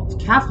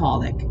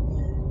Catholic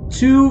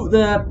to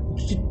the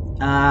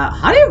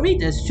how do you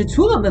read this?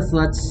 Cthulhu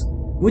mythos,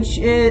 which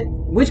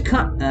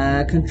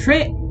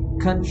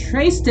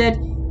contrasted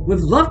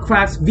with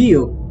Lovecraft's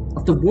view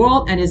of the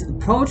world and his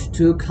approach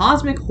to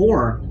cosmic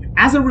horror.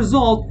 As a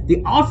result,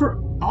 the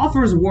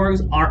author's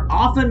works are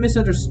often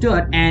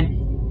misunderstood and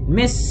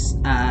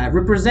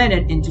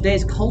misrepresented in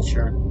today's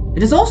culture.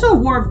 It is also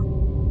worth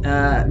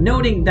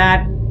noting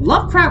that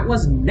Lovecraft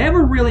was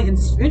never really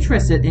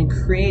interested in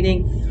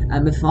creating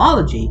a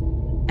mythology,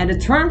 and the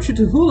term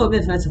Cthulhu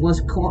mythos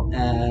was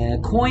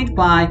coined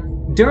by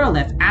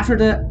Derleth after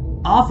the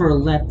author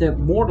left the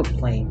mortal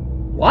plane.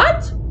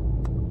 What?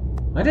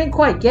 I didn't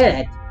quite get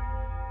it.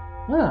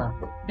 Huh.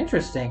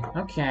 Interesting.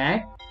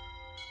 Okay.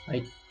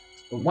 Like,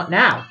 what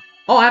now?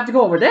 Oh, I have to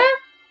go over there?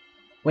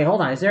 Wait,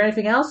 hold on. Is there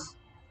anything else?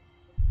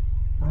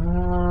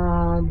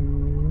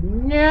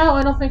 No,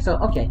 I don't think so.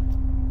 Okay.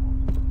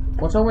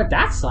 What's over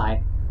that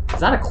side?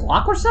 Is that a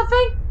clock or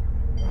something?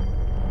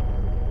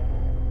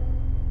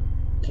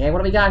 Okay, what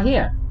do we got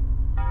here?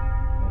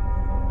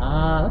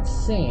 Let's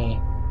see.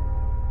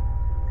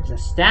 There's a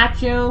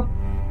statue.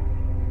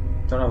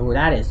 Don't know who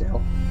that is,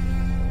 though.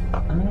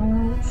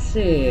 Let's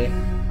see.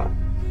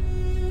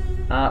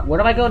 Where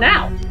do I go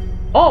now?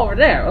 Oh, over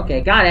there. Okay,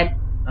 got it.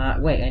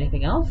 Wait,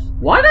 anything else?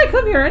 Why did I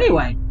come here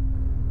anyway?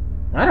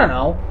 I don't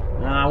know.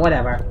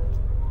 Whatever.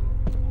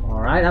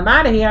 Alright, I'm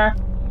out of here.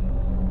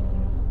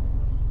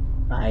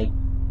 I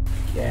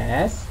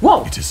guess.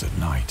 Whoa! It is at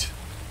night,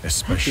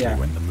 especially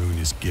when the moon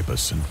is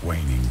gibbous and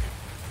waning,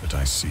 that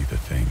I see the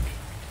thing.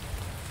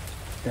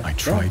 I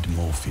tried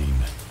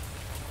morphine,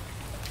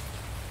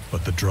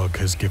 but the drug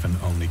has given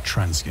only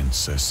transient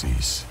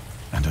surcease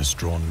and has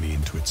drawn me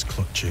into its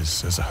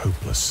clutches as a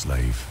hopeless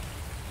slave.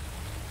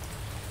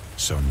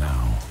 So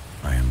now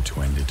I am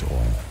to end it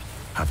all,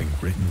 having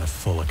written a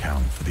full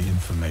account for the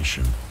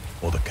information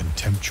or the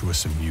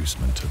contemptuous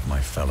amusement of my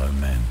fellow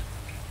men.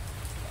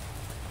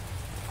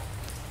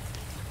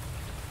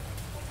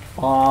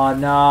 Oh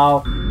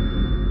no.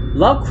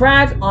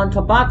 Lovecraft on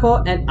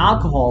tobacco and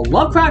alcohol.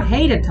 Lovecraft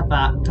hated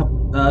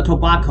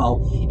tobacco,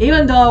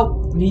 even though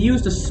he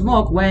used to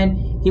smoke when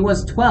he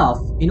was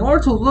 12, in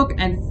order to look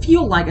and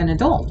feel like an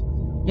adult.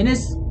 In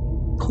his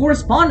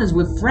correspondence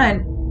with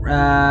friend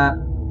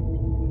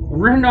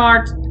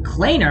Renard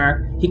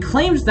Kleiner, he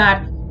claims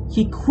that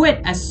he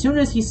quit as soon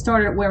as he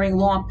started wearing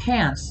long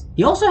pants.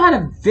 He also had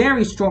a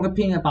very strong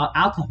opinion about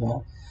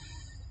alcohol,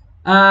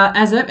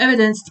 as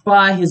evidenced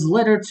by his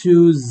letter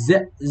to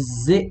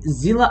Zeli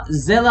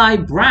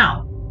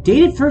Brown,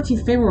 dated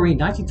 13th February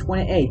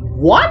 1928.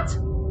 What?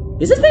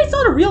 Is this based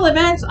on a real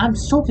event? I'm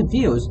so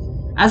confused.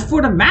 As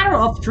for the matter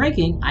of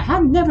drinking, I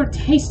had never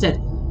tasted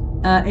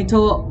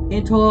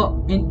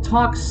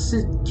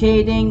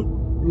intoxicating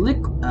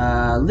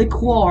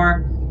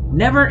liqueur.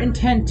 Never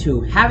intend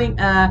to, having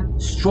a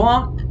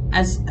strong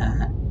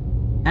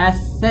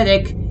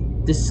aesthetic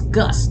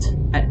disgust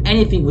at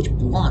anything which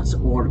blunts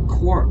or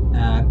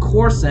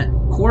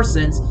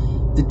coarsens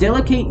the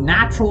delicate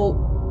natural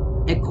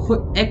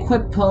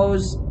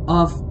equipoise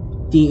of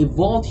the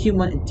evolved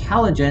human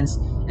intelligence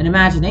and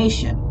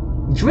imagination.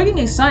 Drinking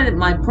excited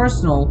my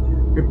personal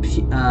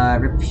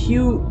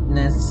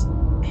repugnance,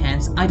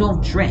 hence I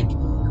don't drink.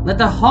 Let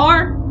the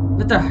herd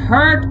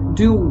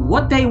do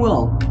what they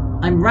will.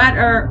 I'm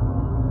rather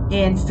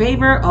in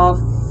favor of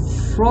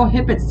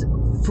prohibition?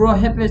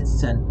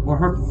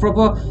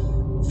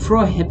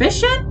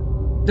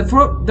 The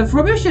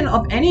prohibition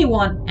of any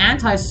one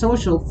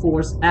antisocial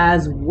force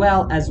as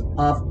well as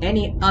of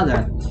any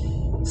other.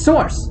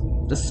 Source: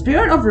 The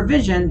Spirit of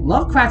Revision,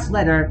 Lovecraft's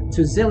letter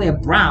to Zelia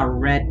Brown,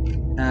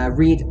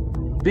 read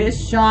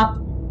Bishop,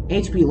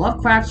 H.P.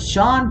 Lovecraft,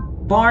 Sean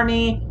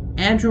Barney,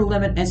 Andrew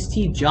Lemon,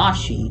 S.T.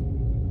 Joshi.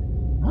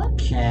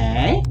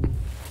 Okay.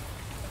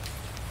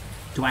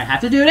 Do I have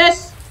to do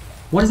this?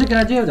 What is it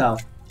gonna do, though?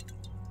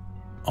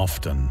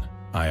 Often,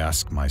 I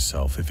ask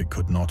myself if it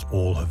could not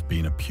all have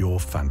been a pure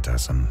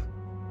phantasm.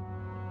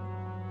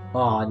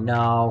 Oh,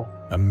 no.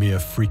 A mere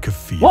freak of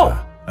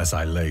fever as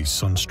I lay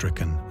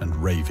sun-stricken and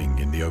raving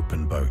in the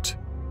open boat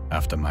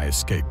after my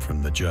escape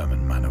from the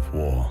German man of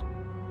war.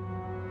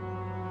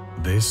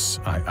 This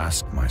I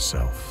ask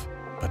myself,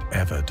 but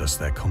ever does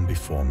there come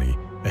before me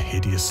a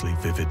hideously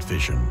vivid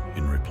vision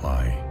in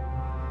reply.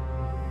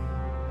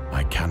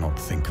 I cannot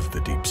think of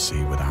the deep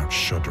sea without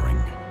shuddering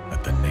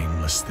at the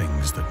nameless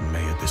things that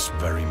may at this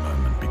very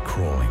moment be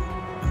crawling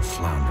and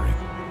floundering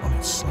on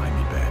its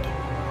slimy bed,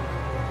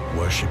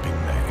 worshipping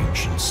their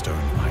ancient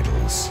stone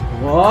idols,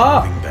 and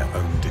carving their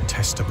own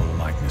detestable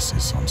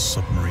likenesses on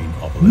submarine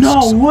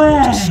obelisks of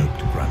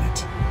water-soaked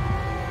granite.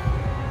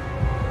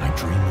 I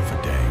dream of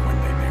a day when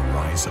they may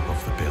rise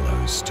above the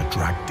billows to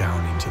drag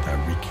down into their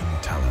reeking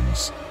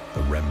talons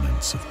the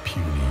remnants of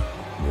puny,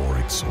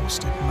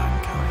 war-exhausted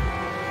mankind.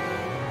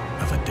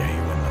 Of a day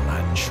when the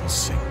land shall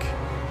sink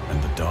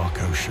and the dark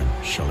ocean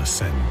shall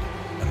ascend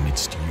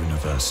amidst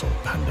universal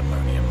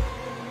pandemonium.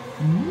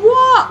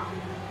 What?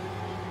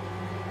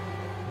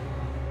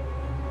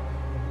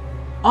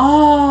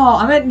 Oh,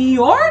 I'm at New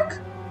York?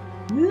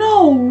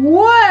 No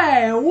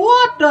way!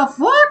 What the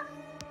fuck?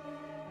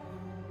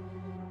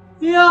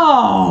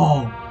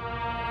 Yo!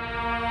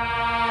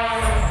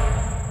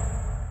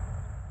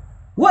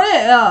 What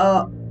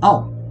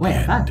oh,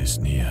 wait, the end is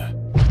near.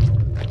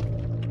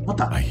 What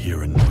the? I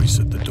hear a noise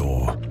at the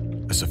door,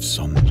 as of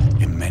some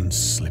immense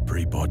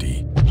slippery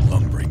body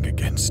lumbering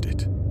against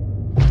it.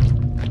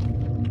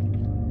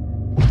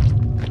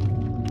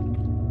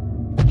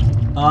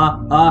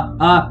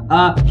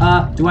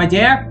 Do I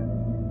dare?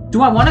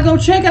 Do I want to go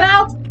check it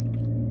out?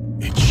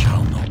 It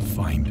shall not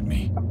find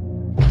me.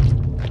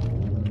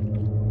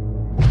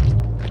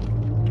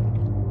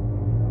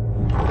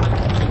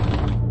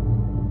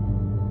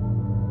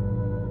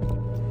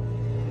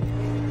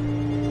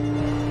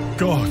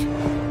 God,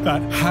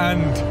 that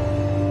hand!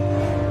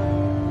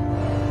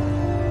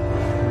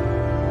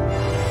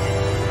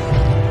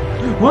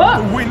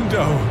 What? The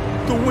window!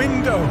 The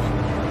window!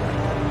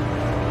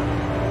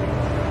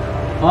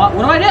 What do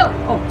I do?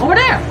 Oh, over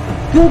there!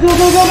 Go, go,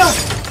 go, go, go!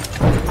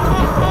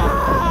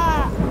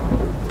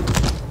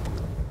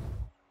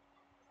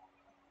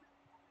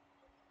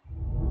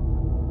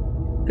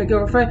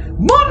 Go,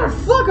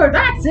 motherfucker,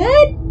 that's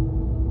it?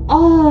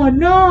 Oh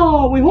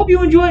no! We hope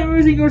you enjoy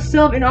immersing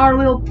yourself in our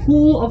little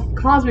pool of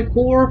cosmic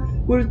horror.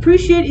 We'd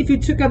appreciate if you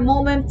took a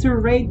moment to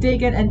rate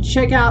Dagon and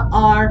check out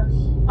our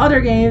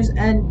other games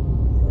and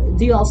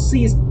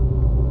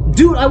DLCs.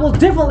 Dude, I will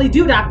definitely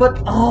do that,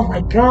 but oh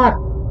my god.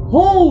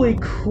 Holy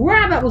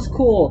crap, that was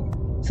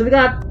cool. So we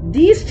got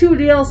these two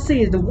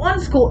DLCs. The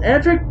one's called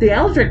the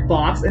Electric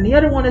Box, and the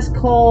other one is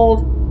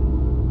called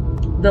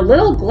the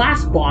Little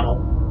Glass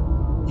Bottle.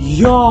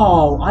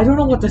 Yo, I don't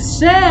know what to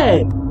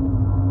say.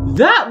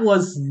 That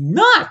was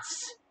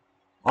nuts.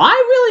 I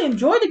really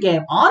enjoyed the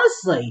game,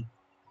 honestly.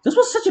 This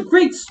was such a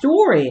great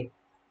story.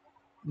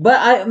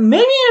 But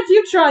maybe in the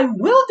future I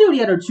will do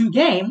the other two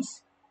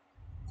games.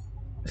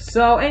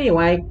 So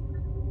anyway,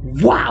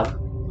 wow.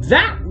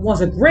 That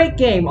was a great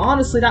game.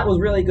 Honestly, that was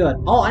really good.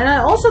 Oh, and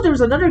also there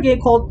was another game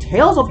called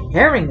Tales of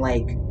Herring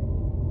Lake.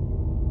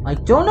 I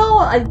don't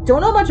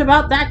know much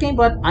about that game,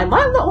 but I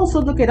might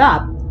also look it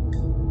up.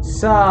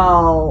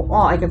 So,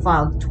 well, I can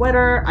follow on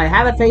Twitter. I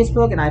have a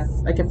Facebook, and I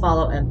can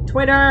follow on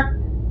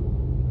Twitter.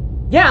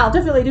 Yeah, I'll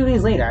definitely do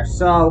these later.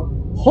 So,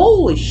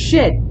 holy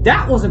shit,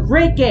 that was a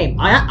great game.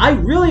 I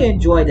really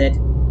enjoyed it,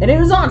 and it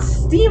was on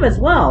Steam as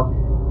well.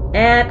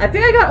 And I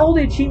think I got all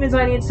the achievements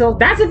I need. So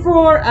that's it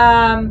for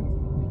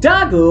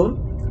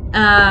Dagon.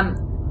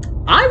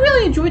 I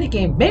really enjoyed the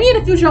game. Maybe in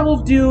the future I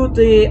will do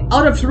the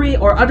other 3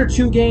 or other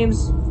 2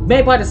 games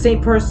made by the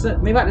same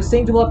person, made by the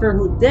same developer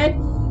who did.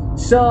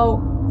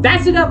 So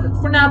that's it up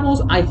for now,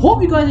 boys. I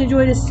hope you guys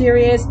enjoyed this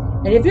series.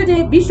 And if you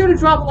did, be sure to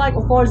drop a like.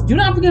 Of course, do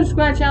not forget to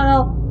subscribe to the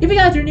channel if you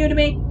guys are new to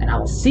me. And I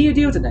will see you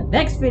dudes in the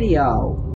next video.